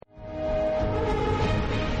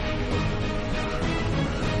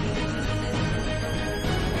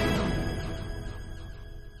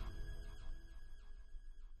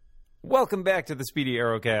Welcome back to the Speedy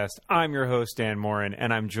Aerocast. I'm your host, Dan Morin,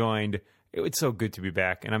 and I'm joined, it's so good to be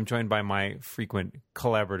back, and I'm joined by my frequent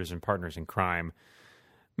collaborators and partners in crime,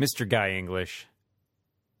 Mr. Guy English.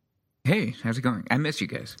 Hey, how's it going? I miss you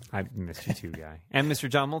guys. I missed you too, Guy. And Mr.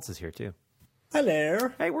 John Moltz is here too.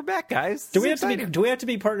 Hello. Hey, we're back, guys. Do we have to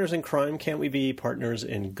be partners in crime? Can't we be partners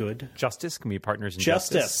in good? Justice? Can we be partners in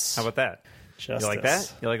justice? How about that? Justice. You like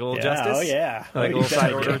that? You like a little Yeah, justice? oh, yeah. You like a little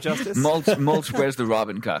side order of justice? Moltz wears the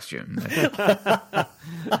Robin costume.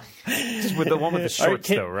 Just with the one with the shorts,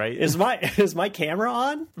 though, right? Is my camera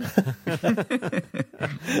on?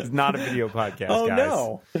 It's not a video podcast, Oh, guys.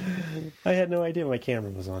 no. I had no idea my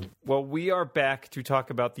camera was on. Well, we are back to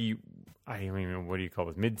talk about the, I don't even know, what do you call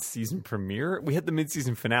it, mid-season premiere? We had the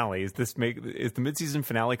mid-season finale. Is the mid-season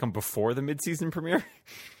finale come before the mid-season premiere?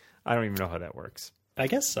 I don't even know how that works. I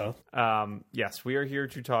guess so. Yes, we are here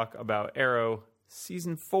to talk about Arrow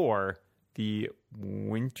Season 4, the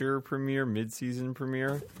winter premiere, mid-season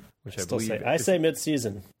premiere, which I believe... I say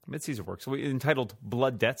mid-season. Mid-season works. So we entitled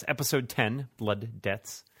Blood Debts, Episode 10, Blood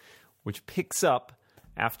Debts, which picks up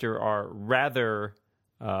after our rather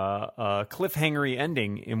cliffhangery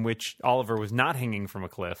ending in which Oliver was not hanging from a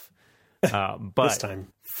cliff, but This time.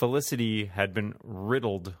 Felicity had been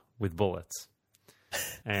riddled with bullets.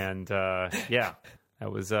 And, yeah...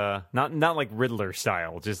 That was not like Riddler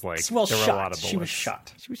style, just like there were a lot of bullets. She was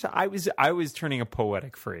shot. I was turning a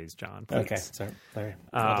poetic phrase, John. Please. Okay, sorry.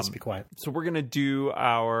 I'll just be quiet. So we're gonna do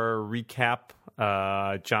our recap.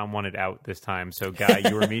 John wanted out this time, so Guy,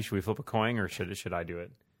 you or me, should we flip a coin, or should I do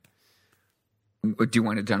it? Do you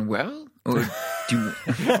want it done well, or do you,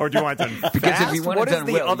 or do you want it done fast? Because if you want what it done is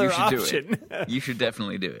the well, other you should option? do it. You should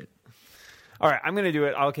definitely do it. All right, I'm gonna do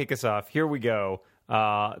it. I'll kick us off. Here we go.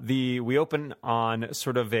 We open on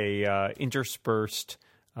sort of a interspersed,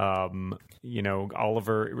 Oliver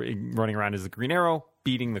running around as the Green Arrow,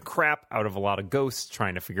 beating the crap out of a lot of ghosts,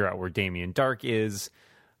 trying to figure out where Damien Dark is.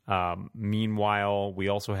 Meanwhile, we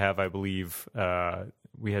also have, I believe,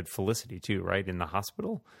 we had Felicity too, right, in the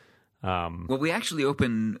hospital. Well, we actually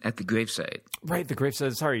open at the gravesite. Right, the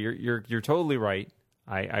gravesite. Sorry, you're totally right.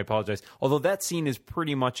 I apologize. Although that scene is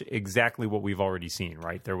pretty much exactly what we've already seen,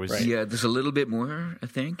 right? There was Yeah, there's a little bit more, I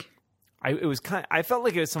think. I felt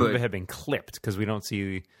like some of it had been clipped because we don't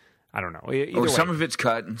see. I don't know. Some of it's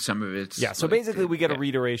cut and some of it's So basically, we get a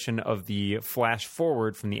reiteration of the flash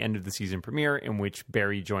forward from the end of the season premiere, in which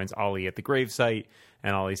Barry joins Ollie at the gravesite,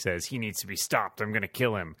 and Ollie says he needs to be stopped. I'm going to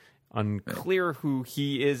kill him. Unclear who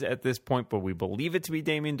he is at this point, but we believe it to be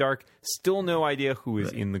Damien Dark. Still no idea who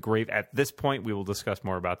is in the grave at this point. We will discuss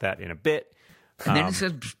more about that in a bit. And then it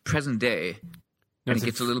says present day, and it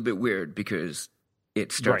gets a little bit weird because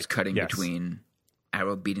it starts cutting between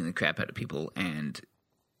Arrow beating the crap out of people and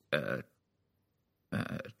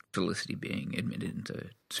Felicity being admitted into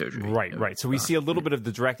surgery. Right. So we see a little bit of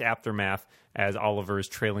the direct aftermath as Oliver is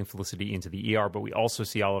trailing Felicity into the ER, but we also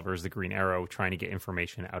see Oliver as the Green Arrow trying to get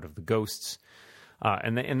information out of the ghosts.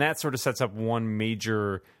 And that sort of sets up one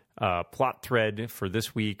major plot thread for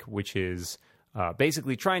this week, which is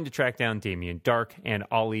basically trying to track down Damien Dark and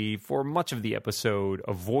Ollie for much of the episode,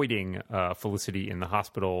 avoiding Felicity in the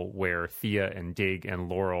hospital where Thea and Dig and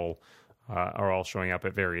Laurel are all showing up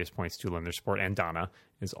at various points to lend their support, and Donna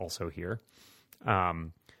is also here.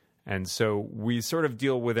 And so we sort of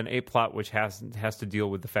deal with an A-plot which has to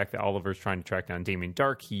deal with the fact that Oliver's trying to track down Damien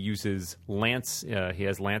Dark. He uses Lance. He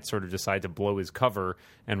has Lance sort of decide to blow his cover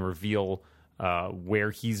and reveal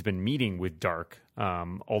where he's been meeting with Dark.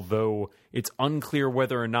 Although it's unclear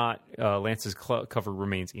whether or not Lance's cover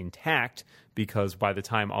remains intact, because by the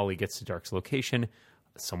time Ollie gets to Dark's location,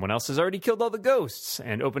 someone else has already killed all the ghosts.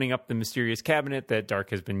 And opening up the mysterious cabinet that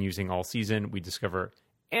Dark has been using all season, we discover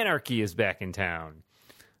Anarchy is back in town.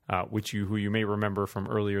 Who you may remember from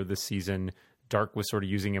earlier this season. Dark was sort of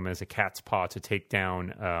using him as a cat's paw to take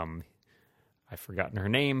down, I've forgotten her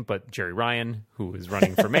name, but Jerry Ryan, who was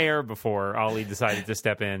running for mayor before Ollie decided to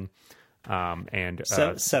step in.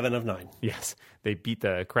 7 of 9. Yes, they beat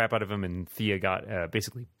the crap out of him, and Thea got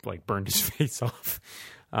basically like burned his face off.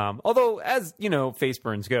 Although, as you know, face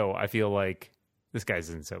burns go, I feel like this guy's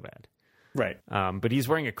isn't so bad. Right. But he's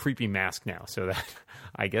wearing a creepy mask now, so that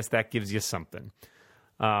I guess that gives you something.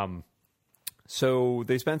 So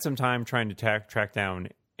they spend some time trying to track down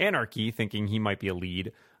Anarchy, thinking he might be a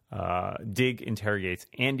lead. Dig interrogates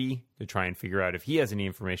Andy to try and figure out if he has any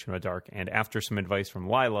information about Dark, and after some advice from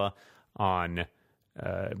Lila on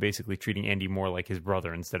basically treating Andy more like his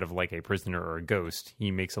brother instead of like a prisoner or a ghost,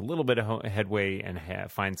 he makes a little bit of headway and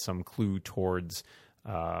finds some clue towards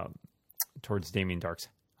Damien Dark's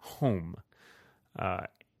home.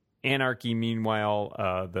 Anarchy,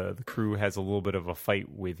 meanwhile, the crew has a little bit of a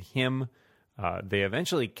fight with him. They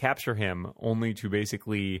eventually capture him, only to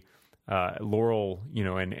basically Laurel,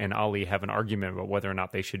 and Ollie have an argument about whether or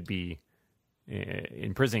not they should be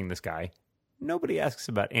imprisoning this guy. Nobody asks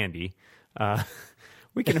about Andy.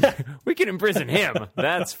 We can imprison him.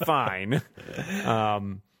 That's fine.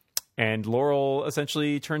 And Laurel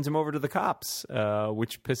essentially turns him over to the cops,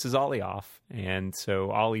 which pisses Ollie off. And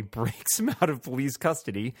so Ollie breaks him out of police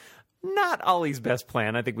custody. Not Ollie's best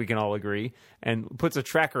plan, I think we can all agree, and puts a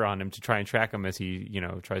tracker on him to try and track him as he,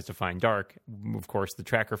 tries to find Dark. Of course, the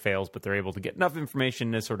tracker fails, but they're able to get enough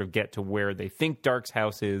information to sort of get to where they think Dark's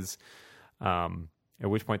house is, at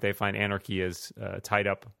which point they find Anarchy is tied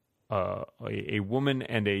up a woman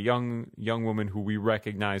and a young woman who we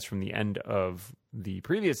recognize from the end of the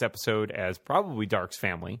previous episode as probably Dark's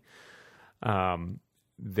family.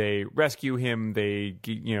 They rescue him.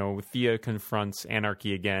 Thea confronts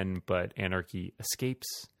Anarchy again, but Anarchy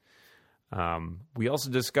escapes. We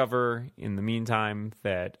also discover in the meantime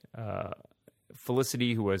that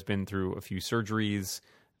Felicity, who has been through a few surgeries,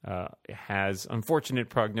 has unfortunate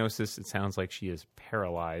prognosis. It sounds like she is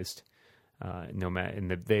paralyzed.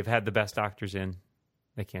 They've had the best doctors in.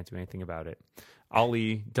 They can't do anything about it.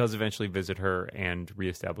 Ollie does eventually visit her and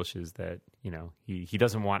reestablishes that, he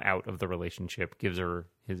doesn't want out of the relationship, gives her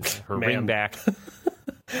her ring back.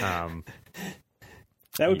 That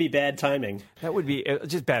would be bad timing. That would be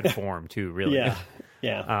just bad form too, really.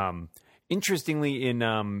 Yeah. Interestingly, in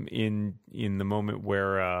the moment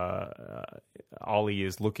where Ollie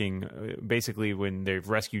is looking, basically when they've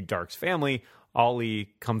rescued Dark's family,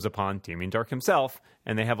 Ollie comes upon Damien Dark himself,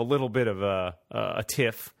 and they have a little bit of a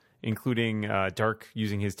tiff, including Dark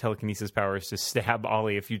using his telekinesis powers to stab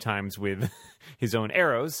Ollie a few times with his own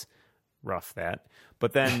arrows. Rough, that.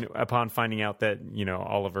 But then upon finding out that,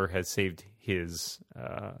 Oliver has saved his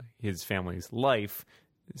family's life,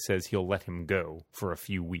 says he'll let him go for a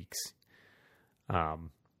few weeks.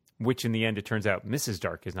 Which in the end, it turns out Mrs.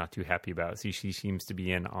 Dark is not too happy about. See, she seems to be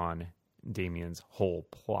in on Damien's whole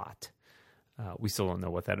plot. We still don't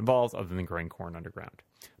know what that involves other than growing corn underground.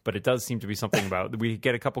 But it does seem to be something about... We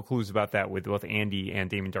get a couple clues about that with both Andy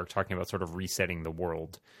and Damien Dark talking about sort of resetting the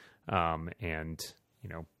world and,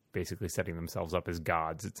 basically setting themselves up as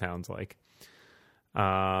gods, it sounds like.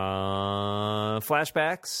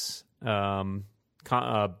 Flashbacks. Our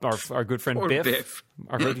good friend Biff.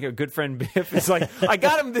 Our good friend Biff is like, I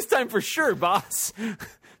got him this time for sure, boss.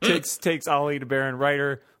 takes Ollie to Baron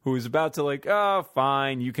Ryder, who is about to oh,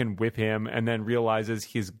 fine, you can whip him, and then realizes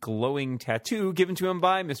his glowing tattoo given to him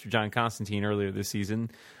by Mr. John Constantine earlier this season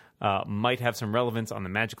might have some relevance on the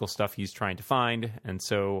magical stuff he's trying to find, and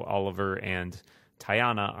so Oliver and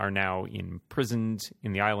Tiana are now imprisoned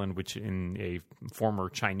in the island, which in a former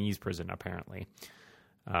Chinese prison, apparently.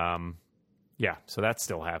 Yeah, so that's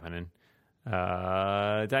still happening.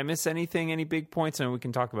 Did I miss anything? Any big points? And we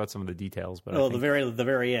can talk about some of the details. But the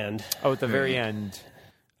very end. Oh, at the very end.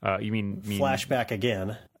 You mean flashback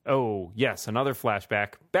again? Oh, yes, another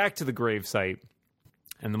flashback back to the gravesite.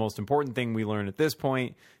 And the most important thing we learn at this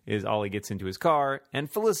point is Ollie gets into his car,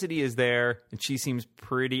 and Felicity is there, and she seems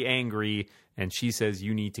pretty angry, and she says,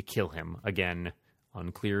 "You need to kill him." Again,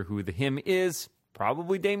 unclear who the him is.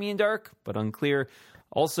 Probably Damien Dark, but unclear.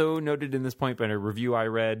 Also noted in this point by a review I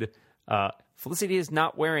read, Felicity is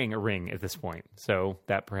not wearing a ring at this point, so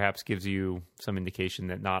that perhaps gives you some indication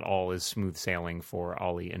that not all is smooth sailing for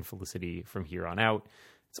Ollie and Felicity from here on out.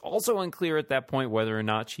 It's also unclear at that point whether or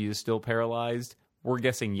not she is still paralyzed. We're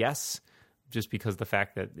guessing yes, just because the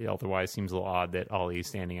fact that it otherwise seems a little odd that Ollie is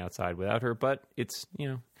standing outside without her, but it's,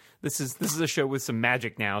 this is a show with some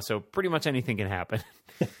magic now, so pretty much anything can happen.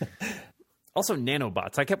 Also,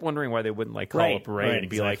 nanobots. I kept wondering why they wouldn't call up Ray and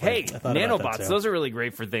be like, "Hey, nanobots! Those are really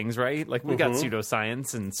great for things, right? We got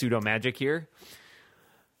pseudoscience and pseudo magic here."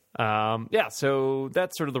 Yeah. So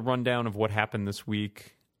that's sort of the rundown of what happened this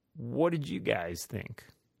week. What did you guys think?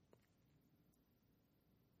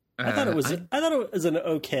 I thought it was an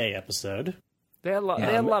okay episode. They had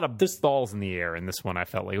a lot of balls in the air in this one. I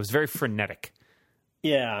felt like it was very frenetic.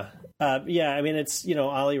 Yeah. I mean, it's,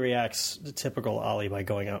 Ollie reacts to typical Ollie by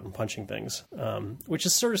going out and punching things, which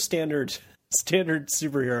is sort of standard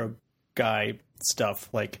superhero guy stuff.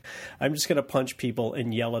 I'm just going to punch people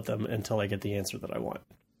and yell at them until I get the answer that I want,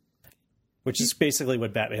 which is basically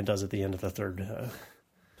what Batman does at the end of the third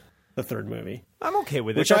the third movie. I'm okay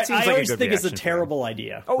with it. Which That I seems always like a good think is a reaction for terrible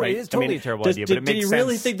idea. Oh, right? it is totally a terrible idea, but it makes Did he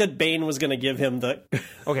really sense. think that Bane was going to give him the...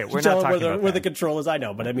 Okay, we're tell not him talking about where that. the control is? I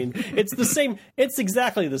know, but I mean, it's the same. It's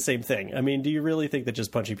exactly the same thing. I mean, do you really think that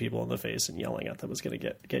just punching people in the face and yelling at them is going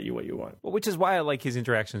to get you what you want? Well, which is why I like his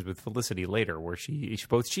interactions with Felicity later, where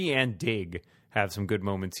both she and Dig have some good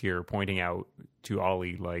moments here, pointing out to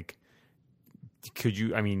Ollie, like, do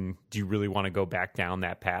you really want to go back down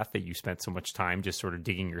that path that you spent so much time just sort of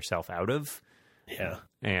digging yourself out of? Yeah.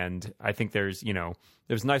 And I think there's a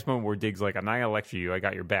nice moment where Dig's like, I'm not going to lecture you, I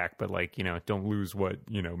got your back, but like, don't lose what,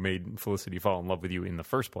 made Felicity fall in love with you in the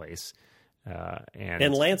first place.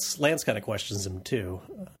 And Lance kind of questions him too.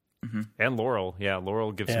 Mm-hmm. And Laurel. Yeah,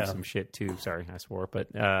 Laurel gives him some shit too. Sorry, I swore, but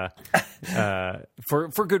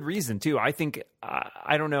for good reason too. I think,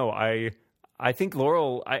 I don't know, I think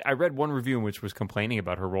Laurel, I read one review in which was complaining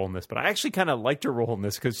about her role in this, but I actually kind of liked her role in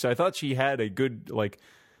this because I thought she had a good, like,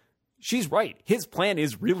 she's right. His plan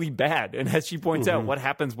is really bad. And as she points out, what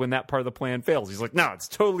happens when that part of the plan fails? He's like, no, it's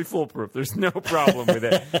totally foolproof. There's no problem with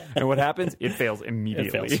it. And what happens? It fails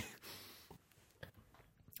immediately. It fails.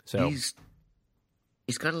 So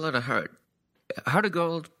he's got a lot of heart. Heart of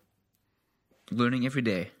gold, learning every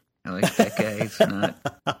day. I like that guy. It's not...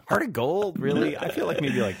 Heart of gold? Really? I feel like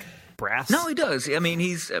maybe like brass. No, he does. I mean,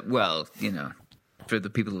 he's, for the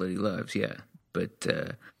people that he loves, yeah. But,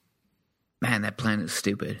 man, that plan is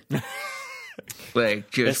stupid.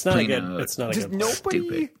 Like, just it's not plain a good. out. It's not a Just good.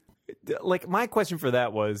 nobody. Like, my question for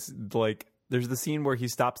that was, like, there's the scene where he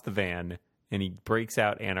stops the van and he breaks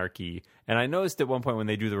out anarchy. And I noticed at one point when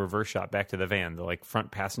they do the reverse shot back to the van, the like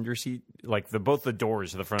front passenger seat, like both the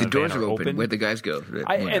doors of the front of the van are open. Where the guys go.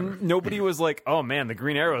 And nobody was like, oh man, the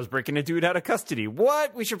Green Arrow is breaking a dude out of custody.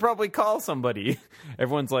 What? We should probably call somebody.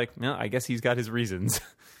 Everyone's like, no, I guess he's got his reasons.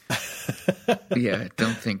 Yeah,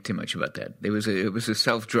 don't think too much about that. It was a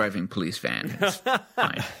self-driving police van. It's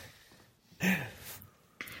fine.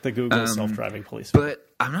 The Google self-driving police van. But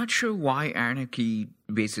I'm not sure why Anarchy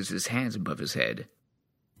bases his hands above his head.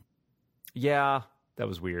 Yeah, that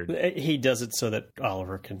was weird. He does it so that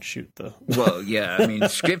Oliver can shoot the... Well, yeah, I mean,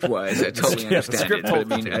 script-wise, I totally understand it.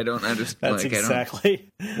 But I mean, I don't understand.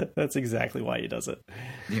 That's exactly why he does it.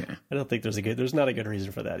 Yeah. I don't think there's not a good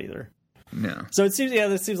reason for that either. No. So it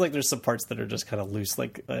seems like there's some parts that are just kind of loose,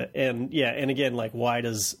 like, and again, like, why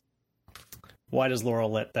does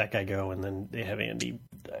Laurel let that guy go, and then they have Andy,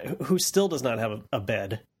 who still does not have a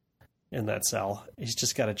bed in that cell. He's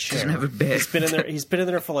just got a chair. Doesn't have a bed. He's been in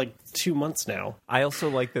there for like 2 months now. I also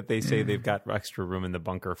like that they say they've got extra room in the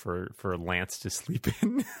bunker for Lance to sleep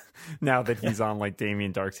in now that he's on like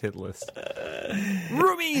Damien Dark's hit list.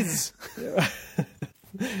 Roomies!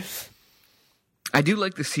 I do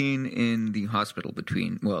like the scene in the hospital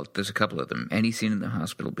between, well, there's a couple of them. Any scene in the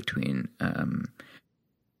hospital between, when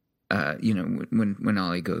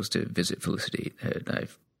Ollie goes to visit Felicity, I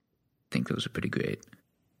think those are pretty great.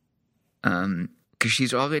 Because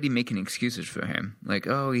she's already making excuses for him. Like,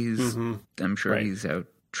 oh, I'm sure he's out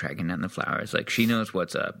tracking down the flowers. Like, she knows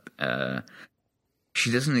what's up.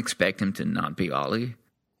 She doesn't expect him to not be Ollie.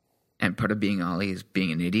 And part of being Ollie is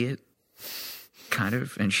being an idiot. Kind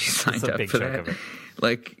of, and she signed up for that.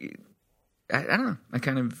 Like, I don't know. I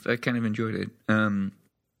kind of enjoyed it.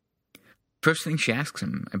 First thing she asks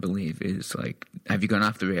him, I believe, is like, "Have you gone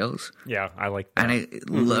off the rails?" Yeah, I like that. And I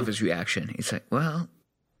love his reaction. He's like, "Well,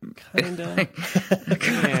 kinda."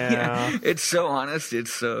 Yeah. It's so honest.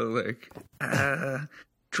 It's so like,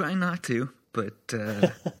 try not to, but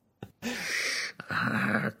kind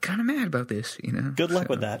of mad about this. Good luck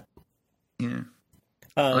with that. Yeah,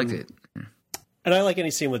 I liked it. And I like any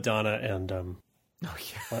scene with Donna and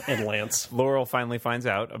and Lance. Laurel finally finds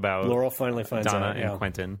out about Donna and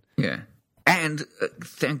Quentin. Yeah. And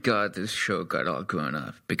thank God this show got all grown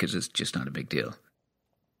up because it's just not a big deal.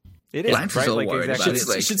 It is. Lance is all worried about it.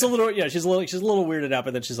 Like, she's a little weirded out,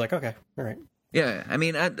 but then she's like, okay, all right. Yeah, I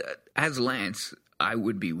mean, as Lance, I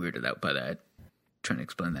would be weirded out by that. Trying to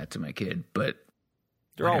explain that to my kid, but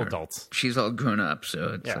they're all adults. She's all grown up,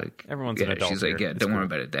 so it's like everyone's an adult. She's like, don't worry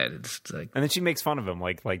about it, Dad. It's like, and then she makes fun of him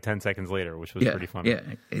like 10 seconds later, which was pretty funny. Yeah,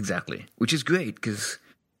 exactly. Which is great because,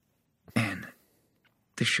 man,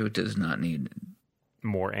 this show does not need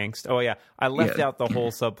more angst. Oh yeah, I left out the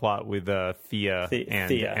whole subplot with Thea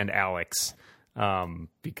and Alex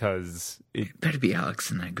because it better be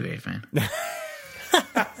Alex in that grave, man.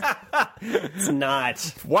 It's not.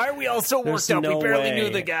 Why are we all so worked up? We barely knew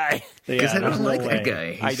the guy. Because I don't like that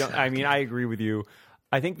guy. I agree with you.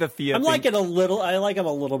 I think the Thea. I like him a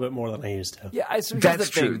little bit more than I used to. Yeah, that's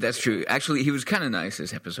true. That's true. Actually, he was kind of nice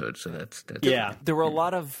this episode, so that's yeah. There were a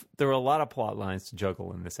lot of plot lines to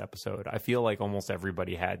juggle in this episode. I feel like almost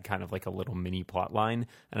everybody had kind of like a little mini plot line,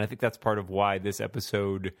 and I think that's part of why this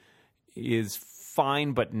episode is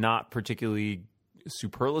fine, but not particularly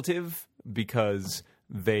superlative, because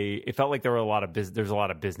it felt like there were there's a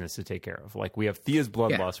lot of business to take care of. Like, we have Thea's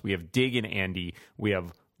bloodlust, we have Dig and Andy, we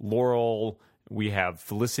have Laurel, we have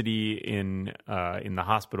Felicity in the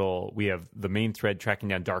hospital, we have the main thread tracking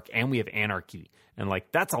down Dark, and we have Anarchy. And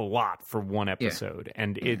like, that's a lot for one episode. Yeah.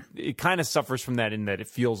 And it kind of suffers from that, in that it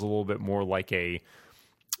feels a little bit more like a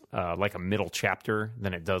middle chapter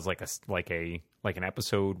than it does like an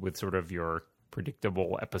episode with sort of your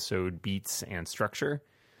predictable episode beats and structure.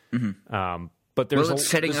 Mm-hmm. But it's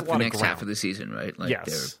setting up the next half of the season, right? Like,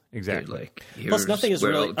 yes, exactly. Like, plus, nothing is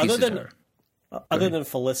really other than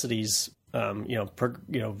Felicity's,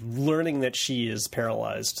 learning that she is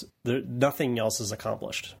paralyzed. Nothing else is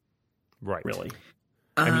accomplished, right? Really.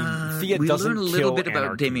 I mean, Thea we doesn't learn a little bit Anarchy.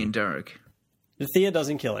 about Damien Dark. Thea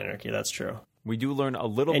doesn't kill Anarchy. That's true. We do learn a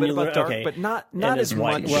little bit about Dark, but not as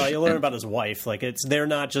much. Well, you learn about his wife. Like, she's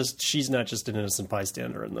not just an innocent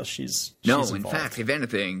bystander in this. She's in fact, if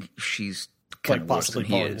anything, she's kind of possibly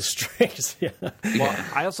pulling the strings. Yeah. Well,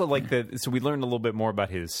 I also like that. So we learned a little bit more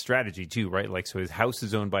about his strategy too, right? Like, so his house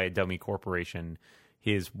is owned by a dummy corporation.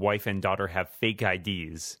 His wife and daughter have fake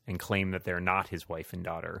IDs and claim that they're not his wife and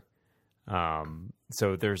daughter.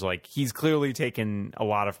 So there's he's clearly taken a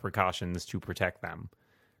lot of precautions to protect them.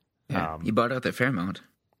 Yeah, he bought out the Fairmount.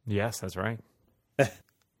 Yes, that's right. But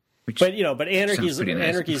Anarchy's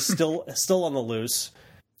nice. still on the loose.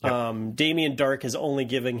 Yep. Damien Dark is only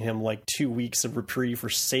giving him 2 weeks of reprieve for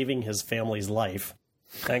saving his family's life.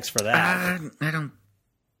 Thanks for that.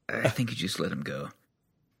 I think you just let him go.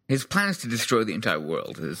 His plan is to destroy the entire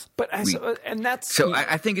world. I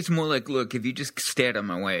think it's more like, look, if you just stay out of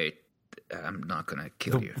my way, I'm not going to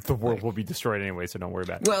kill you. The world will be destroyed anyway, so don't worry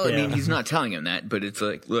about it. Well, I mean, he's not telling him that, but it's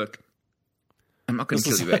like, look, I'm not going to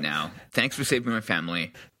kill you right now. Thanks for saving my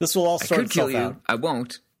family. This will all sort itself out. I could kill you. Out. I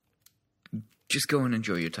won't. Just go and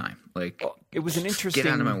enjoy your time. It was an interesting.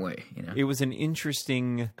 Get out of my way. It was an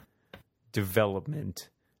interesting development,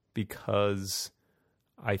 because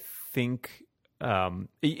I think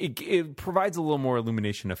it provides a little more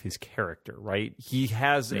illumination of his character. Right, he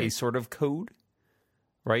has a sort of code.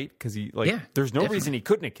 Right, because there's no reason he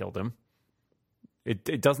couldn't have killed him.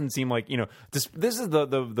 It doesn't seem like this is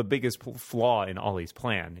the biggest flaw in Ollie's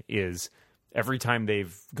plan, is every time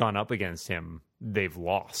they've gone up against him, they've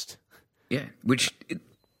lost. Yeah, which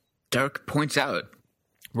Dark points out.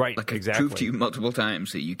 Right, I exactly. proved to you multiple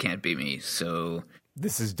times that you can't beat me, so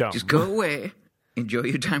this is dumb. Just go away, enjoy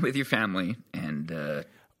your time with your family, and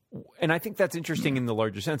I think that's interesting in the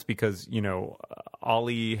larger sense, because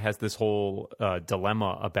Ollie has this whole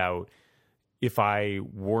dilemma about, if I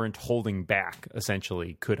weren't holding back,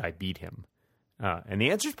 essentially, could I beat him? And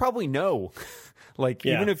the answer is probably no.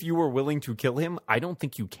 Even if you were willing to kill him, I don't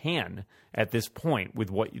think you can at this point with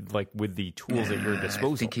with the tools at your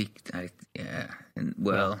disposal. Until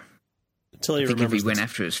he if he went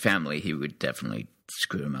after his family, he would definitely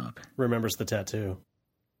screw him up. Remembers the tattoo.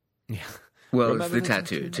 Yeah. Well, it's the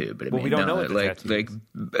tattoo too, but we don't know what the tattoo is.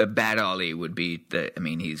 A bad Ollie would be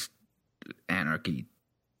he's Anarchy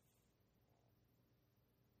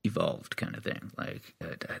evolved kind of thing. I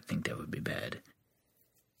think that would be bad.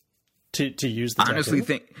 To use the honestly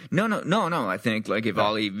tattoo? No. I think if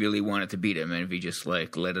Ollie really wanted to beat him, and if he just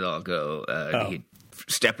let it all go, he'd,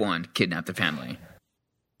 step one, kidnap the family.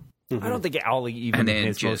 I don't think Ollie even and then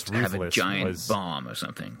his just most ruthless have a giant was, bomb or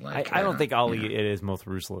something. I don't think Ollie at his most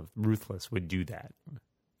ruthless would do that.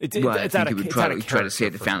 I think he would probably try to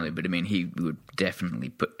save the family, but he would definitely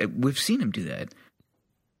put. We've seen him do that.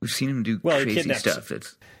 We've seen him do crazy stuff.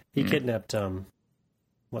 He kidnapped.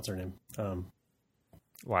 What's her name?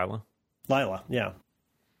 Lila. Yeah.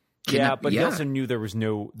 But he also knew there was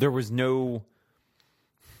no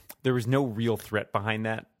real threat behind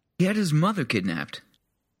that. He had his mother kidnapped.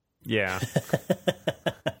 Yeah.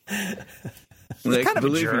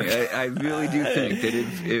 Believe me, I really do think that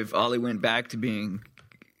if Ollie went back to being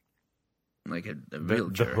a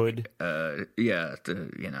real jerk, the hood,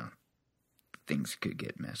 things could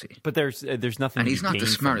get messy. But there's nothing. And he's not the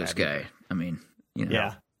smartest guy.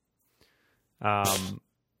 Yeah.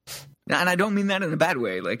 And I don't mean that in a bad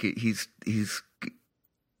way. He's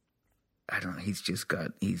I don't know. He's just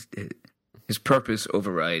got his purpose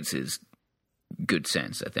overrides his good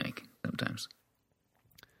sense, I think, sometimes.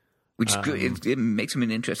 Which is good. It makes him an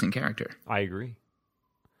interesting character. I agree.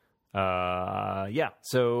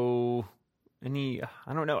 So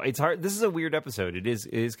I don't know. It's hard. This is a weird episode. It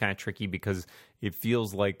is kind of tricky because it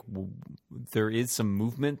feels like there is some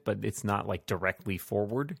movement, but it's not like directly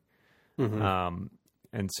forward. Mm-hmm.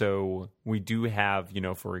 And so we do have,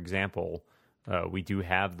 for example, we do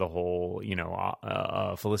have the whole,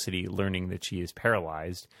 Felicity learning that she is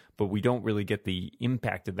paralyzed, but we don't really get the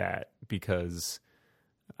impact of that because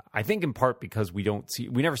I think in part because we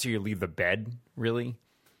never see her leave the bed really.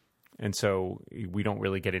 And so we don't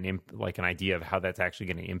really get an idea of how that's actually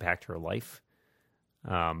going to impact her life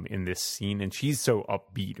in this scene. And she's so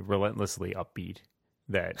upbeat, relentlessly upbeat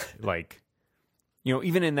that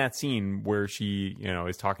even in that scene where she,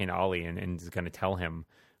 is talking to Ollie and is going to tell him,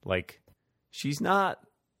 she's not,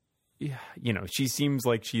 she seems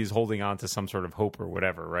like she is holding on to some sort of hope or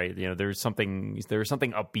whatever, right? There's something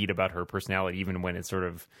upbeat about her personality, even when it sort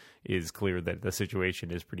of is clear that the situation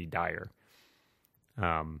is pretty dire.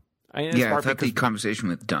 I thought the conversation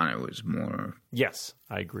with Donna was more... Yes,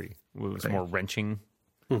 I agree. It was more wrenching.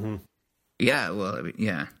 Mm-hmm. Yeah, well,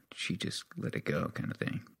 she just let it go kind of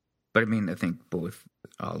thing. But I think both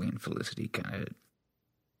Ollie and Felicity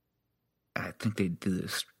I think they do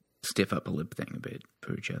this stiff upper lip thing a bit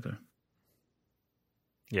for each other.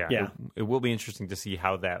 Yeah. It will be interesting to see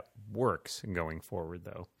how that works going forward,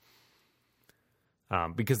 though.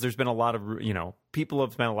 Because there's been a lot of, people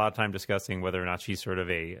have spent a lot of time discussing whether or not she's sort of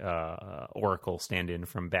a Oracle stand-in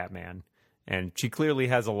from Batman. And she clearly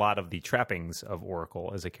has a lot of the trappings of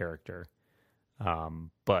Oracle as a character.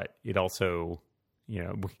 But it also,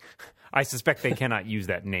 I suspect they cannot use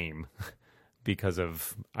that name because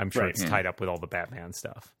of, I'm sure it's tied up with all the Batman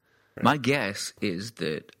stuff. Right. My guess is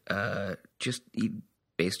that just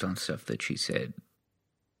based on stuff that she said,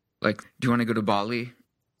 do you want to go to Bali?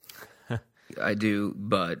 I do,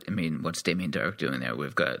 but what's Damien Dark doing there?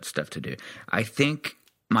 We've got stuff to do. I think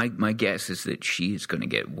my guess is that she's going to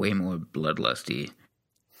get way more bloodlusty,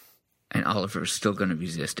 and Oliver's still going to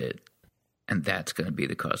resist it, and that's going to be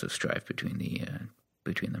the cause of strife between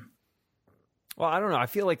them. Well, I don't know. I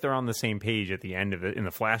feel like they're on the same page at the end of it in the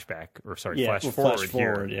flashback, flash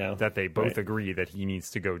forward here, that they both agree that he needs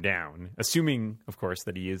to go down, assuming, of course,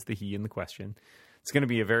 that he is the he in the question. It's going to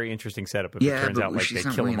be a very interesting setup if it turns out like they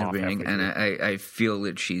kill him off. And I feel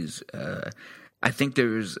that she's... I think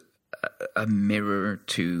there's a mirror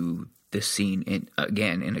to the scene, in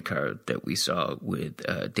a car that we saw with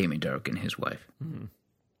Damien Dark and his wife. Mm-hmm.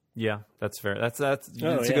 Yeah, that's fair. That's a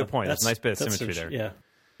good point. That's a nice bit of symmetry there.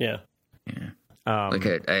 Yeah.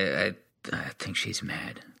 I think she's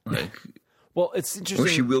mad. Well, it's interesting. Or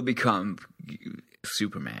she will become...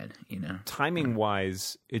 super mad, Timing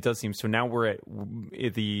wise, it does seem so. Now we're at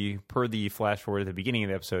per the flash forward at the beginning of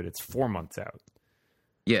the episode. It's 4 months out.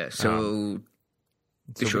 Yeah, so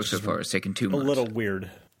the show so far has taken 2 months. A little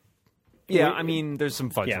weird. Yeah, there's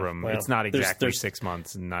some fudge room. Well, it's not exactly there's 6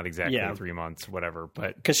 months and not exactly 3 months, whatever.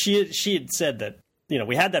 But because she had said that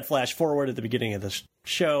we had that flash forward at the beginning of the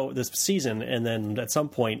show, this season, and then at some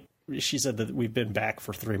point she said that we've been back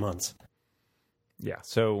for 3 months. Yeah,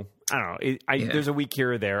 so I don't know. There's a week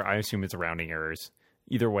here or there. I assume it's rounding errors.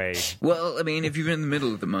 Either way. Well, if you're in the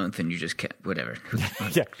middle of the month and you just can't, whatever.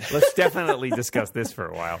 Yeah, let's definitely discuss this for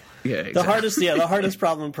a while. Yeah, exactly. The hardest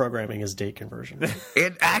problem in programming is date conversion.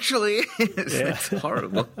 It actually is. Yeah. It's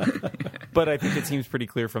horrible. But I think it seems pretty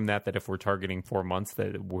clear from that if we're targeting 4 months,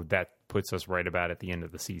 that puts us right about at the end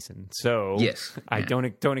of the season. So yes, I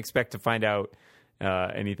don't expect to find out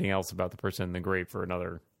anything else about the person in the grave for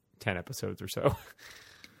another 10 episodes or so.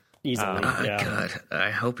 Easily. God,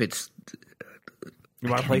 I hope it's... You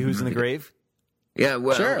want to play Who's in the Grave? Yeah,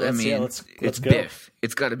 well, sure, let's it's go. Biff.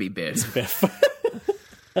 It's got to be Biff. It's Biff.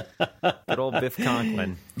 Good old Biff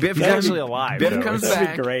Conklin. Biff He's actually alive. Biff comes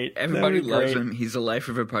back. Be great. Everybody loves him. He's the life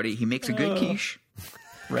of a party. He makes a good quiche.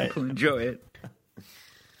 Right. People enjoy it.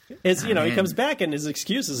 He comes back and his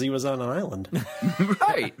excuse is he was on an island.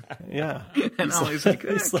 Right. Yeah. And he's like,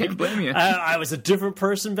 can't blame you. I was a different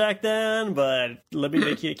person back then, but let me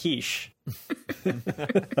make you a quiche.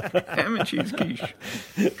 Ham and cheese quiche.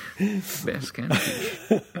 Best kind of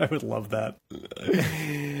quiche. I would love that.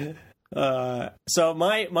 So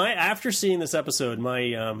my after seeing this episode,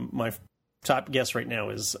 my top guess right now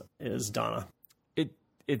is Donna.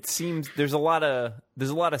 It seems there's a lot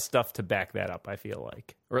of stuff to back that up. I feel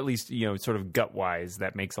like, or at least sort of gut wise,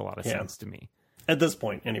 that makes a lot of sense to me at this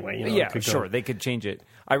point. Anyway, sure, they could change it.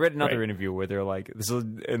 I read another interview where they're like,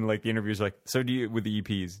 the interview's like, so do you with the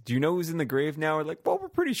EPs? Do you know who's in the grave now? Or like, well, we're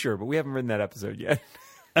pretty sure, but we haven't written that episode yet.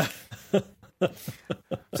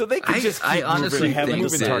 So they could just. I honestly think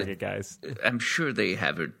moving target, guys. I'm sure they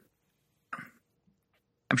have it.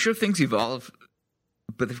 I'm sure things evolve,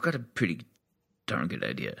 but they've got a pretty darn good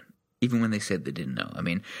idea. even when they said they didn't know. I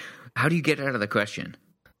mean, how do you get out of the question?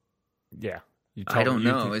 Yeah. I don't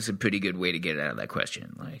know. It's a pretty good way to get out of that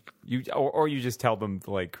question. Like or you just tell them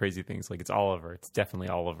like crazy things, like it's Oliver. It's definitely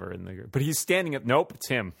Oliver in the. But he's standing up. Nope, it's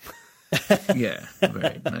him. Yeah,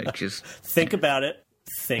 right. Like just think about it.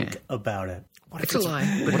 Think about it. What if it's a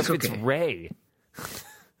lie? But what if it's Ray?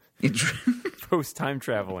 Post time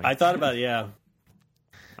traveling. I thought about it. Yeah.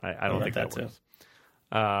 I don't think that works.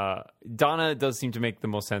 Donna does seem to make the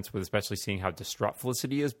most sense with especially seeing how distraught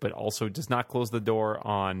Felicity is, but also does not close the door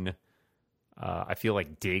on. I feel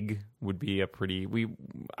like Dig would be a pretty.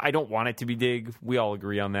 I don't want it to be Dig. We all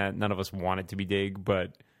agree on that. None of us want it to be Dig,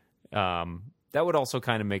 but that would also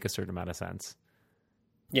kind of make a certain amount of sense.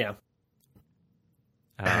 Yeah.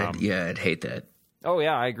 I'd hate that. Oh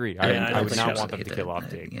yeah, I agree. I would not want them to kill off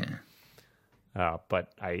Dig. Yeah.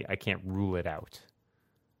 But I can't rule it out.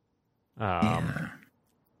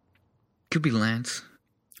 Could be Lance.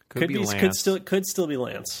 Could still be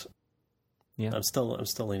Lance. Yeah. I'm still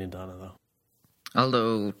leaning Donna though.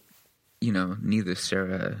 Although, neither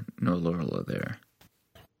Sarah nor Laurel are there.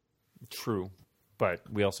 True. But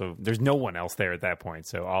there's no one else there at that point,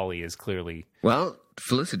 so Ollie is clearly... Well,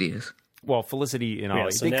 Felicity is. Well, Felicity and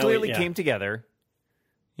Ollie, so they clearly came together.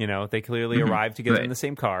 They clearly arrived together in the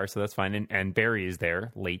same car, so that's fine. And Barry is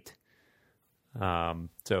there, late.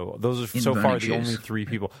 So those are so far the only three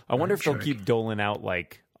people. I wonder if they'll keep doling out,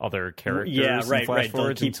 like, other characters and flash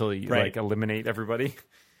forwards until you, like, eliminate everybody.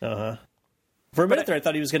 Uh-huh. For a minute there, I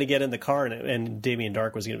thought he was going to get in the car, and Damien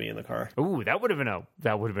Dark was going to be in the car. Ooh, that would have been a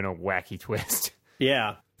wacky twist.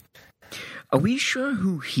 Yeah. Are we sure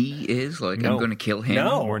who he is? Like, No. I'm going to kill him?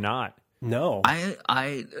 No. We're not. No.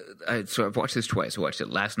 So I've watched this twice. I watched it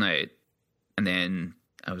last night, and then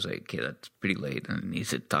I was like, okay, that's pretty late. I need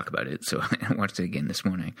to talk about it. So I watched it again this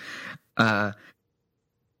morning. Do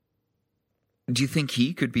you think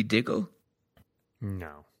he could be Diggle?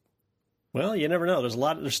 No. Well, you never know.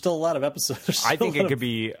 There's still a lot of episodes. I think it could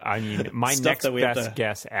be. I mean, my next best to...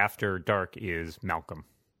 guess after Dark is Malcolm.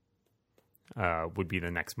 Would be the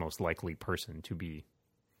next most likely person to be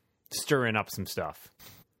stirring up some stuff.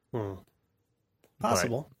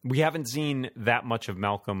 Possible. But we haven't seen that much of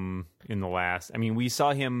Malcolm in the last. I mean, we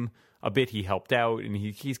saw him a bit. He helped out, and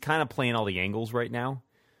he's kind of playing all the angles right now.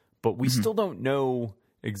 But we still don't know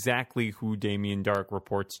exactly who Damien Dark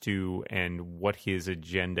reports to and what his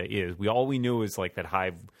agenda is. All we know is like that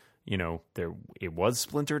Hive, it was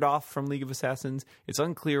splintered off from League of Assassins. It's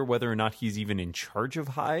unclear whether or not he's even in charge of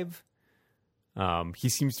Hive. He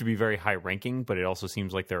seems to be very high ranking, but it also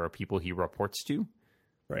seems like there are people he reports to.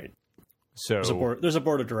 Right. So there's a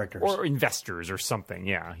board of directors or investors or something.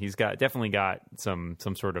 Yeah, he's definitely got some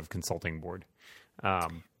sort of consulting board.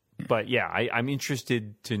 But yeah, I'm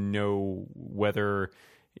interested to know whether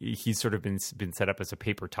he's sort of been set up as a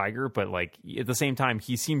paper tiger, but like at the same time,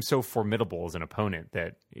 he seems so formidable as an opponent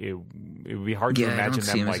that it would be hard to imagine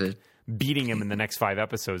them like beating him in the next 5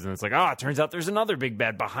 episodes. And it's like, it turns out there's another big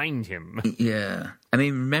bad behind him. Yeah, I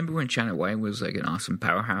mean, remember when China White was like an awesome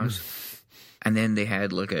powerhouse, and then they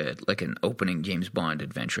had like an opening James Bond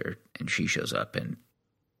adventure, and she shows up, and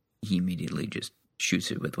he immediately just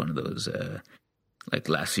shoots it with one of those like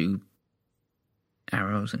lasso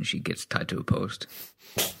arrows, and she gets tied to a post.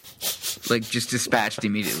 Like, just dispatched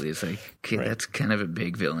immediately. It's like, okay, that's kind of a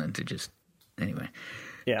big villain to just... Anyway.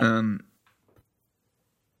 Yeah.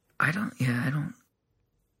 I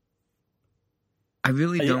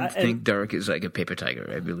really don't think Dark is like a paper tiger.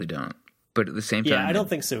 I really don't. But at the same time... Yeah, I don't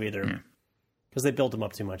think so either. Because they built him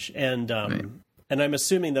up too much. And and I'm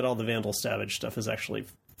assuming that all the Vandal Savage stuff is actually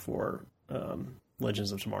for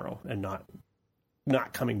Legends of Tomorrow and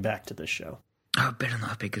not coming back to this show. Oh, better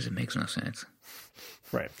not, because it makes no sense.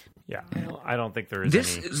 Right. Yeah. I don't think there is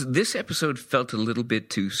any... This episode felt a little bit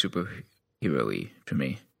too superhero-y to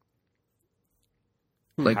me.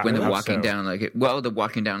 Like when they're walking down they're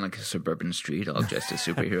walking down like a suburban street all dressed as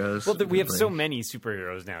superheroes. Well, we have so many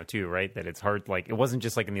superheroes now too, right? That it's hard. Like it wasn't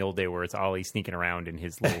just like in the old day where it's Ollie sneaking around in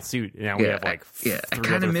his little suit. Now we have like I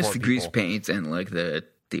kind of miss the grease paint and like the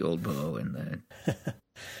old bow and the.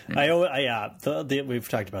 We've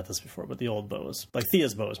talked about this before, but the old bow is like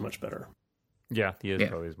Thea's bow is much better. Yeah, Thea's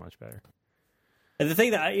bow is much better. And the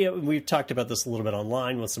thing that we've talked about this a little bit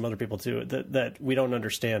online with some other people too, that we don't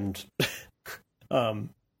understand.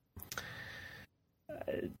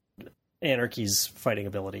 Anarchy's fighting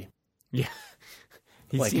ability. Yeah,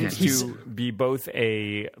 he seems to be both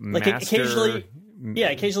a master.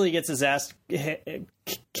 Occasionally he gets his ass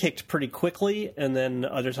kicked pretty quickly, and then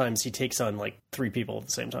other times he takes on like 3 people at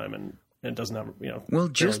the same time, and doesn't have Well,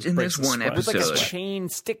 just in this one episode, it's like a chain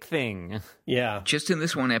stick thing. Yeah, just in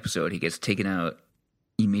this one episode, he gets taken out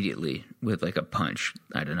immediately with like a punch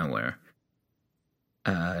out of nowhere.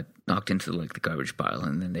 Knocked into like the garbage pile,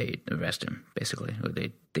 and then they arrest him, basically, or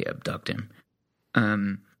they abduct him.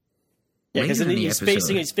 Yeah, because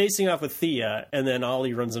he's facing off with Thea, and then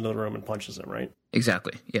Ollie runs into the room and punches him, right?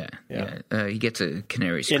 Exactly. Yeah. He gets a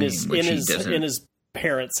canary scream, in his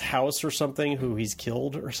parents' house or something, who he's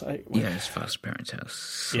killed or something. Yeah, his foster parents' house,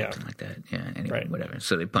 something like that. Yeah. Anyway, whatever.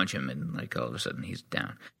 So they punch him, and like all of a sudden he's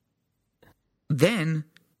down. Then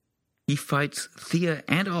he fights Thea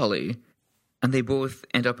and Ollie, and they both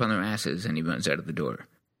end up on their asses, and he runs out of the door.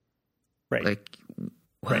 Right. Like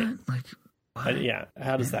what? Right. Like. Yeah,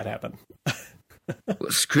 how does that happen? Well,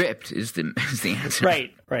 script is the answer.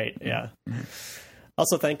 Right, yeah.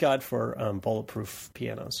 Also, thank God for bulletproof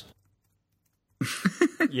pianos.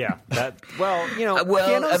 Yeah,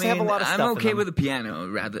 pianos have a lot of stuff. I'm okay with a piano.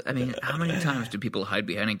 Rather, how many times do people hide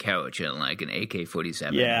behind a couch and like an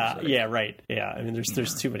AK-47? Yeah, right. Yeah, I mean,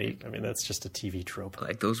 there's too many. I mean, that's just a TV trope.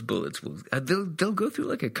 Like those bullets will they'll go through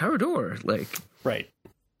like a corridor, like right.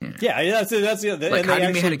 Yeah, that's the like, and they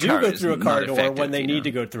actually do go through a car door when they need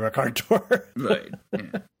to go through a car door, right?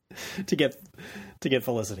 Yeah. to get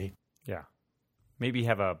Felicity. Yeah, maybe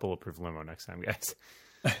have a bulletproof limo next time, guys,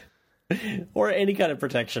 or any kind of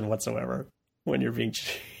protection whatsoever when you're being.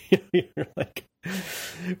 You're like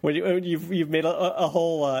when you've made a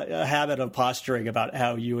whole habit of posturing about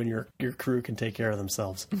how you and your crew can take care of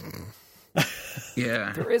themselves.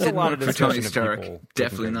 Yeah, there is a lot of for Tony Stark. People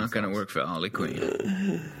definitely not going to work for Ollie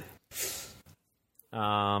Queen.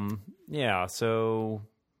 Yeah. So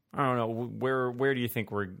I don't know. Where do you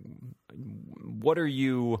think what are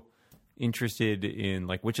you interested in?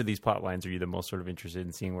 Like, which of these plot lines are you the most sort of interested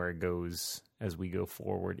in seeing where it goes as we go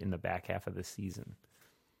forward in the back half of the season?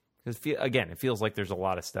 Because it feels like there's a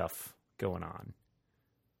lot of stuff going on.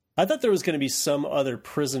 I thought there was going to be some other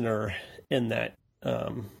prisoner in that.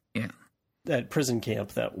 That prison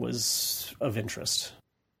camp that was of interest,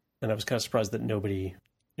 and I was kind of surprised that nobody,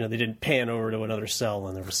 they didn't pan over to another cell,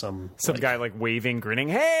 and there was some guy like waving, grinning,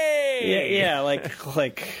 hey, yeah, like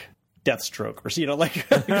Deathstroke, or like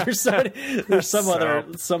there's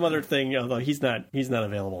some other thing, although he's not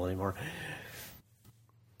available anymore.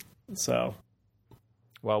 So,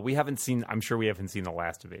 well, I'm sure we haven't seen the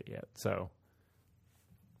last of it yet. So,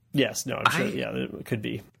 yes, no, I'm sure, it could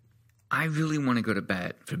be. I really want to go to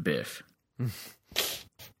bat for Biff.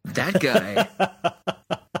 That guy,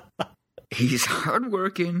 he's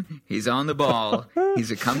hardworking, he's on the ball, he's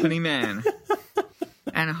a company man,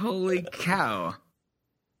 and holy cow,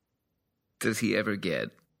 does he ever get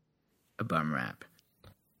a bum rap?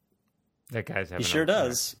 That guy's having he sure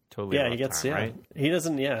does. Totally, he gets time, right? He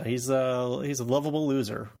doesn't. Yeah, he's a lovable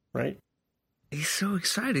loser, right? He's so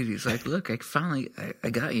excited. He's like, "Look, I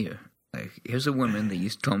got you. Like, here's a woman that you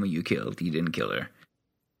told me you killed. You didn't kill her."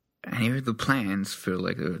 And here are the plans for,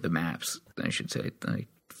 like, the maps, I should say, like,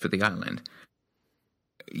 for the island.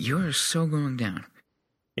 You're so going down.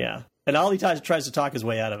 Yeah. And Ollie tries to talk his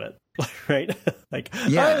way out of it, right? Like,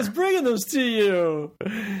 I was bringing those to you.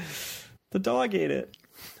 The dog ate it.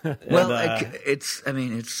 Well,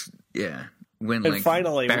 yeah. When, like,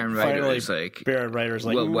 finally, Baron Ryder's like...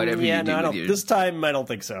 well, whatever you do with your... This time, I don't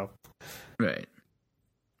think so. Right.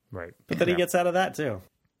 But then he gets out of that, too.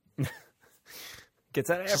 Gets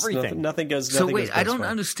out of everything. Nothing goes. So wait, I don't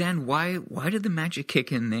understand why did the magic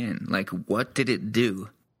kick in then? Like, what did it do?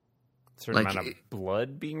 Certain amount of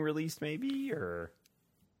blood being released, maybe, or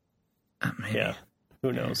maybe. Yeah,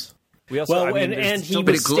 who knows? We also, and he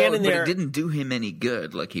was standing there, but it didn't do him any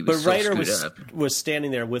good. Like he was. But Ryder was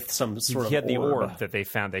standing there with some sort of. He had the orb orb that they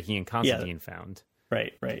found, that he and Constantine found.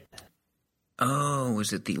 Right. Oh,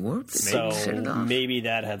 was it the orb? So maybe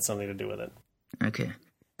that had something to do with it. Okay.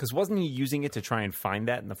 Because wasn't he using it to try and find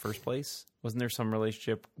that in the first place? Wasn't there some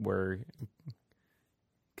relationship where...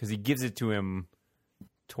 Because he gives it to him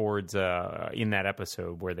towards... in that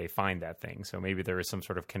episode where they find that thing. So maybe there is some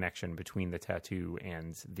sort of connection between the tattoo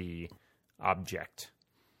and the object.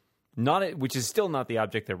 Which is still not the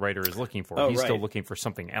object that Ryder is looking for. He's still looking for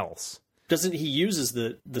something else. Doesn't he uses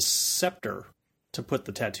the scepter to put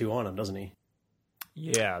the tattoo on him, doesn't he?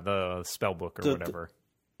 Yeah, the spell book or whatever.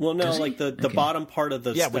 Well, no, like the bottom part of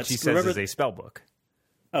the... Yeah, which he says is a spell book.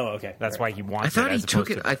 Oh, okay. That's why he wants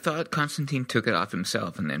it. I thought Constantine took it off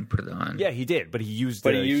himself and then put it on. Yeah, he did, but he used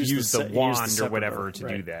the wand or whatever to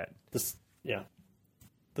do that. The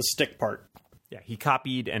stick part. Yeah, he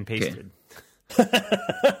copied and pasted. Okay.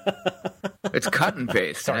 It's cut and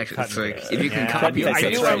paste. Sorry, actually, cut and paste. Paste. If you can copy and I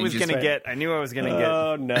paste, knew I was going to get.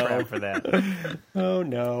 Oh no! Crap for that. Oh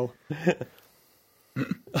no!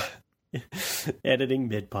 Editing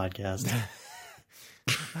mid podcast.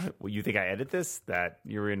 Well, you think I edit this? That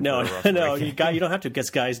you're in? No, for a rough no, break. you don't have to. Guess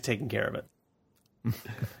guys taking care of it.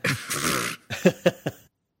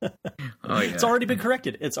 Oh, yeah. It's already been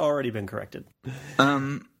corrected. It's already been corrected.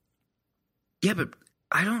 Yeah, but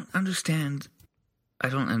I don't understand. I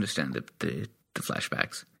don't understand the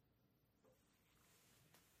flashbacks.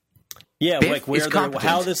 Yeah, Biff like where is they're, competent.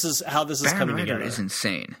 how this is Baron coming Ryder together. is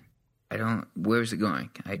insane. I don't. Where's it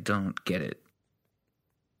going? I don't get it.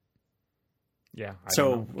 Yeah. I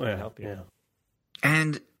So don't know. Can't help you. yeah.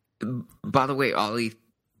 And by the way, Ollie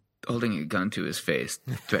holding a gun to his face,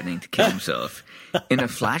 threatening to kill himself. In a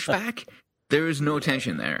flashback, there is no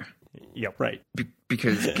tension there. Yep. Right.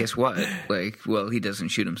 Because guess what? Like, well, he doesn't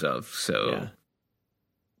shoot himself, so Yeah.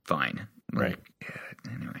 fine. Right.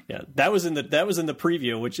 Anyway. Yeah. That was in the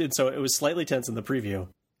preview, so it was slightly tense in the preview,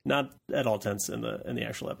 not at all tense in the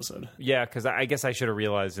actual episode. Yeah, because I guess I should have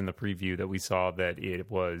realized in the preview that we saw that it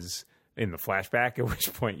was in the flashback. At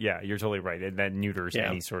which point, yeah, you're totally right. That neuters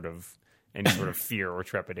any sort of fear or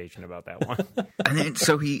trepidation about that one. And then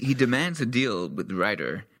so he demands a deal with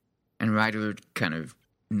Ryder, and Ryder kind of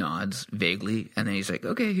nods vaguely, and then he's like,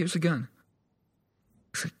 "Okay, here's a gun."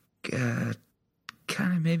 It's like,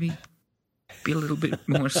 kind of maybe be a little bit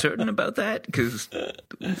more certain about that, because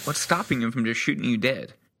what's stopping him from just shooting you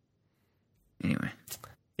dead? Anyway.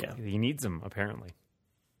 Yeah. He needs them, apparently.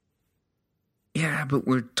 Yeah, but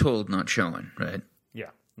we're told, not shown, right?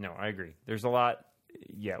 Yeah, no, I agree. There's a lot.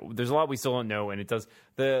 Yeah, there's a lot we still don't know, and it does.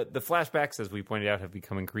 The flashbacks, as we pointed out, have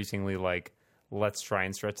become increasingly like, let's try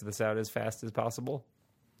and stretch this out as fast as possible,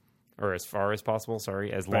 or as far as possible.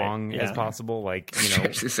 Sorry, as long as possible. Like, you know,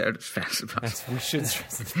 Stretch this out as fast as possible. we should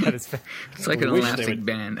stretch this out as fast. It's like an wish they elastic would-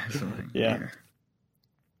 band or something. Yeah.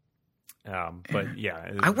 But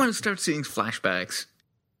yeah, I want to start seeing flashbacks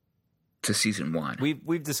to season 1.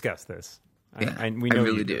 we've discussed this. Yeah, we know I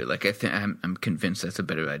really you do. Like, I'm convinced that's a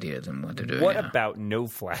better idea than what they're doing What now. about no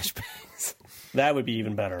flashbacks? That would be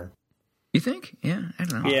even better. You think? Yeah, I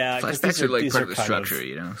don't know. Yeah, 'cause flashbacks these are like these part are of the kind structure, of-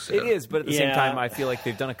 you know. So. It is, but at the same Yeah. time, I feel like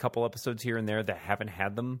they've done a couple episodes here and there that haven't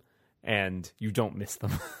had them, and you don't miss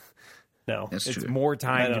them. No. That's It's true. more I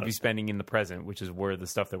time to don't- be spending in the present, which is where the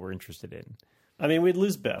stuff that we're interested in. I mean, we'd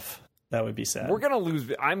lose Biff. That would be sad. We're gonna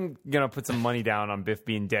lose. I'm gonna put some money down on Biff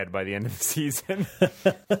being dead by the end of the season.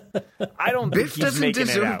 I don't Biff think he's doesn't making it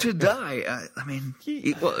deserve out. to die. I mean,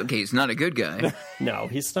 well, okay, he's not a good guy. No,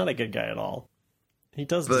 he's not a good guy at all. He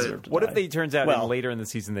does But deserve to What die. if it turns out Well- later in the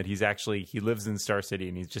season that he lives in Star City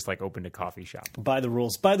and he's just like opened a coffee shop? By the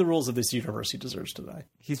rules of this universe, he deserves to die.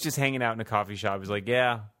 He's just hanging out in a coffee shop. He's like,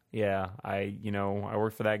 yeah, I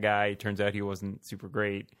worked for that guy. Turns out he wasn't super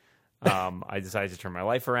great. I decided to turn my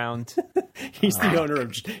life around. He's the owner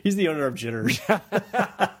of Jitters. He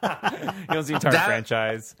owns the entire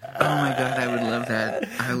franchise. Oh my god, I would love that.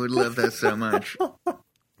 I would love that so much.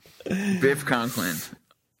 Biff Conklin.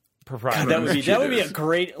 Proprietor. That would be a Jitters.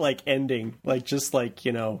 great ending. Like just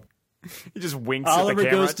He just winks Oliver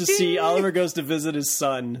at the camera. Oliver goes to visit his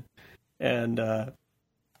son, and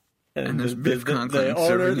there's the Biff Conklin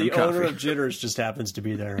serving him owner coffee. of Jitters just happens to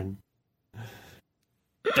be there, and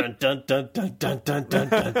dun dun dun dun dun dun dun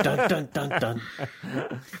dun dun dun dun dun.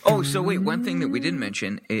 Oh, so wait, one thing that we didn't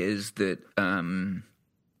mention is that,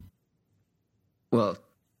 well,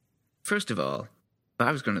 first of all, if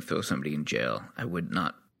I was going to throw somebody in jail, I would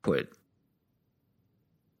not put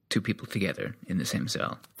two people together in the same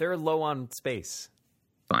cell. They're low on space,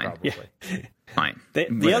 Fine. probably. Fine. The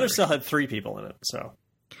Whatever. other cell had 3 people in it, so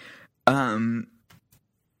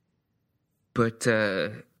But,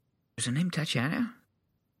 is her name Tatiana?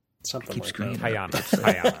 something Keep like screwing that. it up.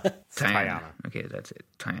 Tayana. Tiana. Okay, that's it.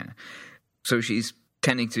 Tiana. So she's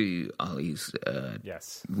tending to Ollie's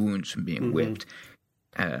Yes. wounds from being whipped.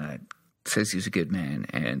 Says he's a good man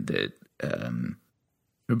and that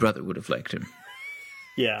her brother would have liked him.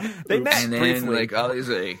 Yeah, They met And then, briefly. like, Ollie's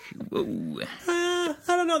like, whoa. I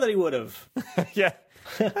don't know that he would have. Yeah.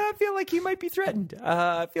 I feel like he might be threatened.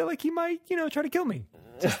 I feel like he might, try to kill me.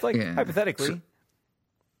 Just like Yeah. hypothetically.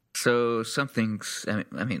 So something's, I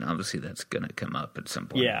mean, obviously that's going to come up at some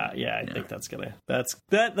point. Yeah, I think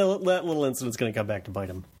that little incident's gonna come back to bite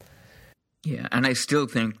him. Yeah, and I still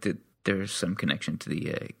think that there's some connection to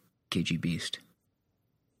the KG Beast.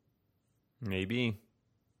 Maybe.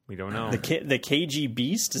 We don't know. The KG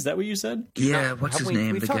Beast, is that what you said? Yeah, what's his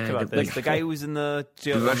name? We've The talked guy about that, this. like, The guy who was in the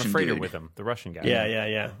jail on the Russian freighter dude. with him. The Russian guy.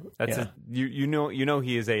 Yeah. That's yeah. you know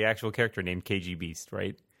he is a actual character named KG Beast,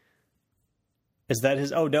 right? Is that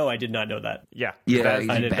his? Oh no, I did not know that. Yeah. Yeah, That's, he's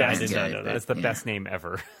a I did bad not guy. know that. that's the Yeah. best name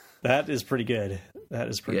ever. That is pretty good. That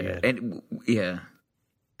is pretty Yeah, good. and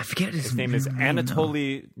I forget his His name is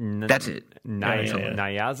Anatoly That's it.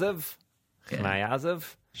 Nyazev.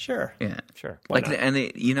 Knyazov? Sure. Yeah. Sure. Like, and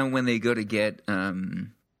they, when they go to get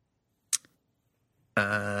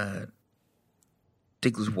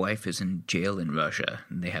Digle's wife is in jail in Russia,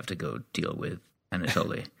 and they have to go deal with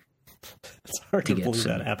Anatoly. It's hard to believe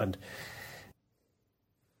that happened.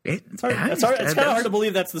 It's kind of hard to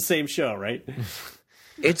believe that's the same show, right?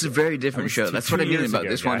 It's a very different show. That's what I mean about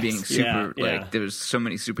this one being super. Yeah. Like, there's so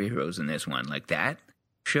many superheroes in this one. Like, that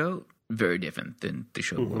show, very different than the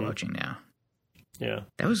show we're watching now. Yeah,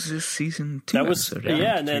 that was this season 2. That was episode,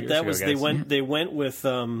 and that was they went with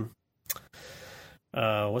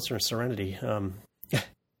what's her Serenity?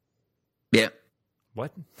 Yeah.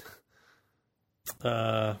 What?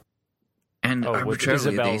 And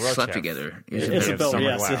arbitrarily they slept together. Isabel,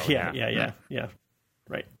 yes, yeah.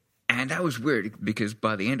 Right. And that was weird because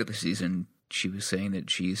by the end of the season, she was saying that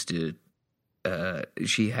she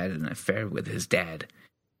had an affair with his dad.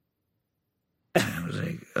 And I was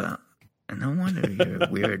like, no wonder you're a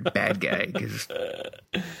weird bad guy because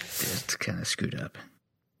it's kind of screwed up.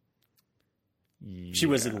 Yeah. She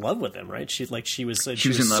was in love with him, right? She was in love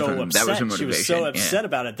so with him. That was her motivation. She was so upset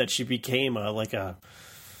about it that she became a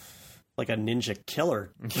ninja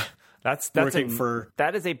killer.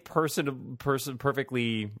 That is a person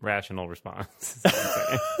perfectly rational response.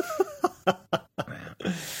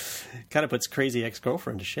 Kind of puts crazy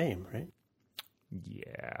ex-girlfriend to shame, right?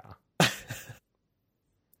 Yeah.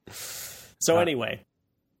 So anyway,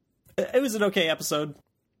 it was an okay episode.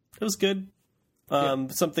 It was good. Some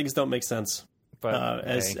things don't make sense, but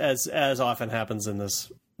as often happens in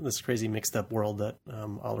this crazy mixed up world that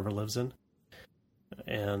Oliver lives in,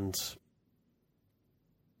 and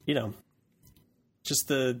just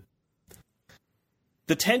the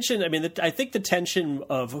tension. I mean, I think the tension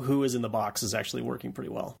of who is in the box is actually working pretty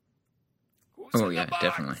well. Oh yeah,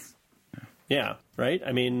 definitely. Yeah, right.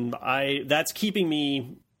 I mean, that's keeping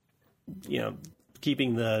me,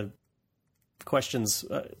 keeping the questions,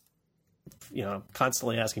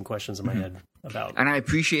 constantly asking questions in my head about. And I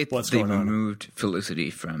appreciate that they removed on. Felicity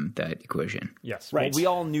from that equation. Yes, right. Well, we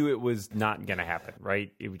all knew it was not going to happen,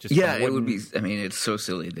 right? It would just it would be. I mean, it's so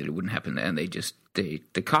silly that it wouldn't happen, and they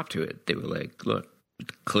copped to it. They were like, "Look,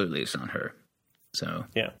 clearly it's not her." So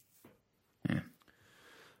yeah.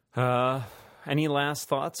 Any last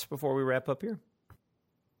thoughts before we wrap up here?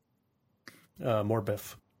 More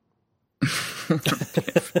Biff.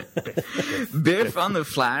 Biff on the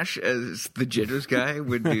Flash as the jitters guy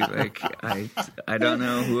would be like, I don't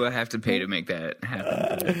know who I have to pay to make that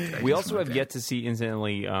happen. We also have yet to see,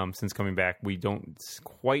 incidentally, since coming back, we don't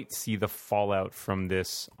quite see the fallout from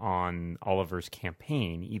this on Oliver's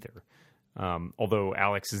campaign either. Although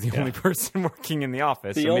Alex is the only person working in the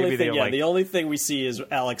office. The only thing we see is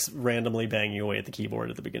Alex randomly banging away at the keyboard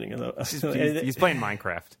at the beginning of the. He's playing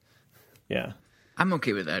Minecraft. Yeah. I'm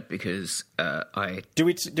okay with that because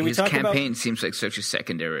his campaign seems like such a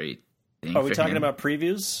secondary thing. Are we talking about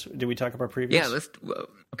previews? Did we talk about previews? Yeah, let's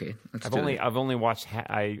I've only watched.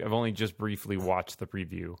 I've only just briefly watched the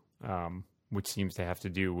preview, which seems to have to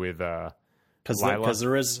do with because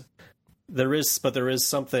there is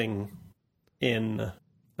something in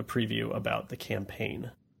the preview about the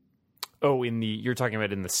campaign. Oh, you're talking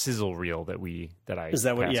about in the sizzle reel that I is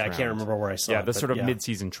that what? Yeah, around. I can't remember where I saw. Yeah, the sort of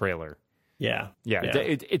mid-season trailer. Yeah.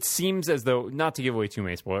 It seems as though, not to give away too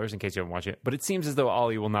many spoilers in case you haven't watched it, but it seems as though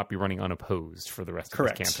Ollie will not be running unopposed for the rest of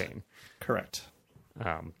his campaign. Correct.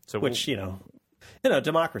 Which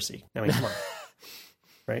democracy. I mean, come on,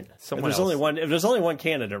 right? If there's only one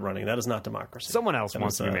candidate running, that is not democracy. Someone else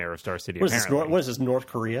wants to be mayor of Star City. What is this? North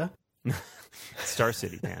Korea? Star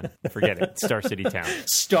City, man. Forget it. Star City town.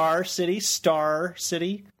 Star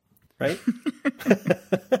City. Right?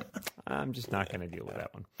 I'm just not going to deal with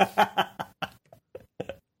that one.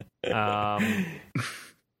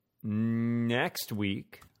 Next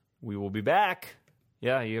week, we will be back.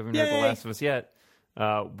 Yeah, you haven't heard The Last of Us yet.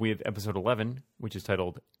 With episode 11, which is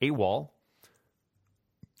titled AWOL.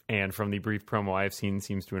 And from the brief promo I've seen,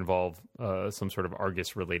 seems to involve some sort of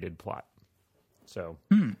Argus-related plot. So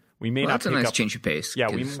we may not. That's a nice change of pace. Yeah,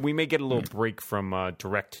 we may get a little break from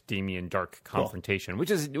direct Damien Dark confrontation,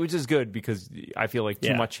 which is good because I feel like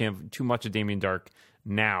too much of Damien Dark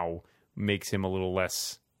now makes him a little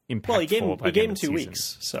less impactful. Well, he gave him 2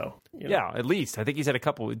 weeks, so at least I think he's had a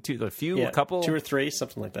couple, two or three,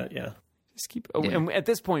 something like that. Yeah, just keep. And at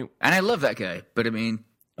this point, and I love that guy, but I mean.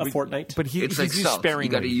 A fortnight, but he's like used sparingly.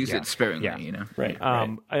 You got to use it sparingly, Right.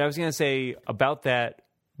 I was going to say about that.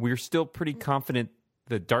 We're still pretty confident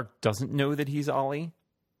that Dark doesn't know that he's Ollie.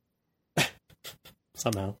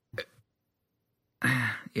 Somehow.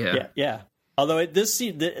 Yeah. Although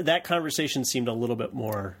that conversation seemed a little bit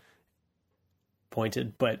more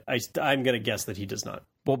pointed, but I'm going to guess that he does not.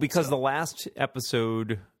 Well, because the last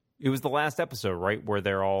episode, it was the last episode, right, where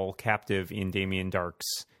they're all captive in Damien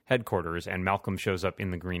Dark's headquarters, and Malcolm shows up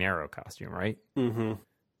in the Green Arrow costume, right? Mm-hmm.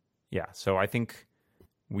 Yeah, so I think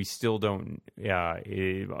we still don't,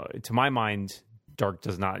 to my mind, Dark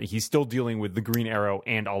does not, he's still dealing with the Green Arrow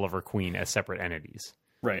and Oliver Queen as separate entities.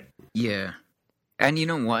 Right. Yeah. And you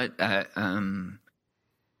know what?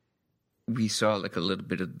 We saw like a little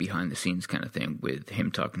bit of behind the scenes kind of thing with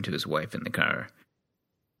him talking to his wife in the car.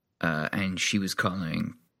 And she was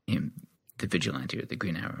calling him the Vigilante or the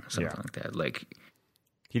Green Arrow or something like that. Like,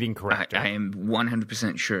 he didn't correct I am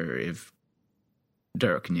 100% sure if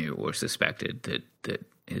Dark knew or suspected that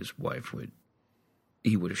his wife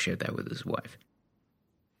he would have shared that with his wife.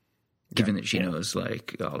 Given that she knows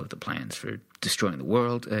like all of the plans for destroying the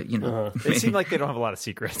world, It seemed like they don't have a lot of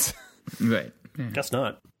secrets. Right. Yeah. Guess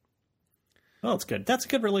not. Well, it's good. That's a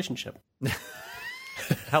good relationship.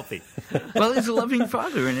 Healthy. Well, he's a loving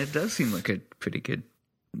father, and it does seem like a pretty good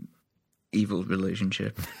evil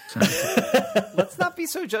relationship. So, Let's not be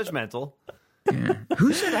so judgmental. yeah.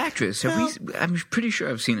 Who's that actress? I'm pretty sure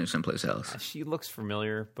I've seen her someplace else. She looks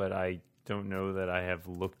familiar, but I don't know that I have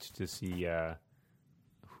looked to see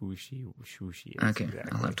who she is. Okay,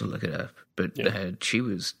 exactly. I'll have to look it up. But she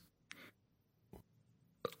was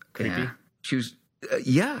Creepy? She was.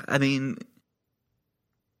 I mean,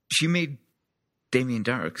 she made Damien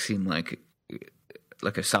Dark seem like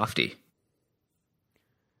a softie.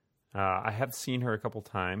 I have seen her a couple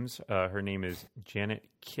times. Her name is Janet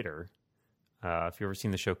Kidder. If you've ever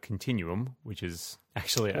seen the show Continuum, which is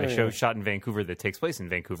actually a show shot in Vancouver that takes place in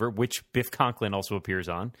Vancouver, which Biff Conklin also appears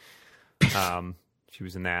on. She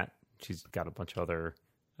was in that. She's got a bunch of other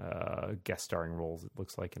guest starring roles, it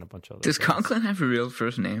looks like, in a bunch of other Does things. Conklin have a real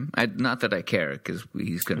first name? Not that I care, because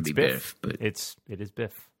he's going to be Biff. But it is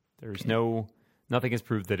Biff. There's nothing has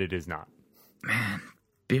proved that it is not. Man,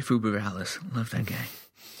 Biff Uber Alice. Love that guy.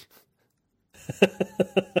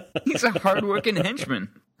 He's a hard-working henchman.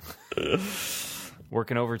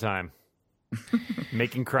 Working overtime.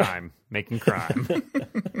 Making crime.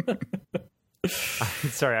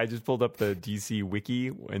 Sorry, I just pulled up the DC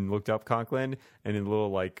wiki and looked up Conklin, and in the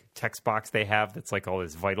little like text box they have that's like all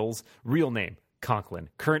his vitals. Real name, Conklin.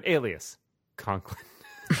 Current alias, Conklin.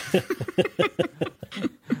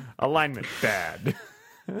 Alignment, bad.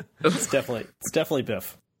 It's definitely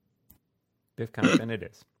Biff. Biff Conklin it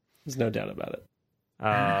is. There's no doubt about it.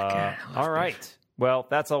 All right. Well,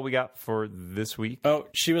 that's all we got for this week. Oh,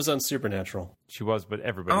 she was on Supernatural. She was, but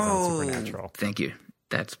everybody's on Supernatural. Thank you.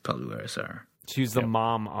 That's probably where I saw her. She was the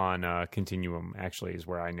mom on Continuum, actually, is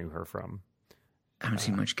where I knew her from. I haven't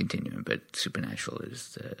seen much Continuum, but Supernatural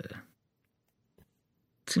is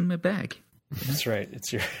it's in my bag. That's right.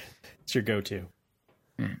 It's your go-to.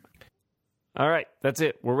 Yeah. All right. That's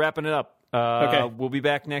it. We're wrapping it up. Okay. We'll be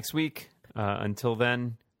back next week. Until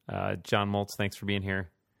then, John Moltz, thanks for being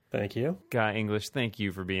here. Thank you. Guy English, thank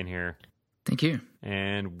you for being here. Thank you.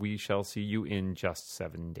 And we shall see you in just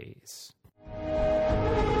 7 days.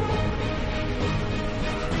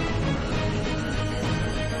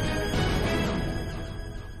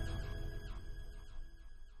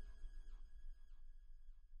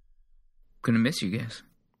 Gonna miss you guys.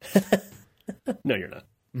 No, you're not.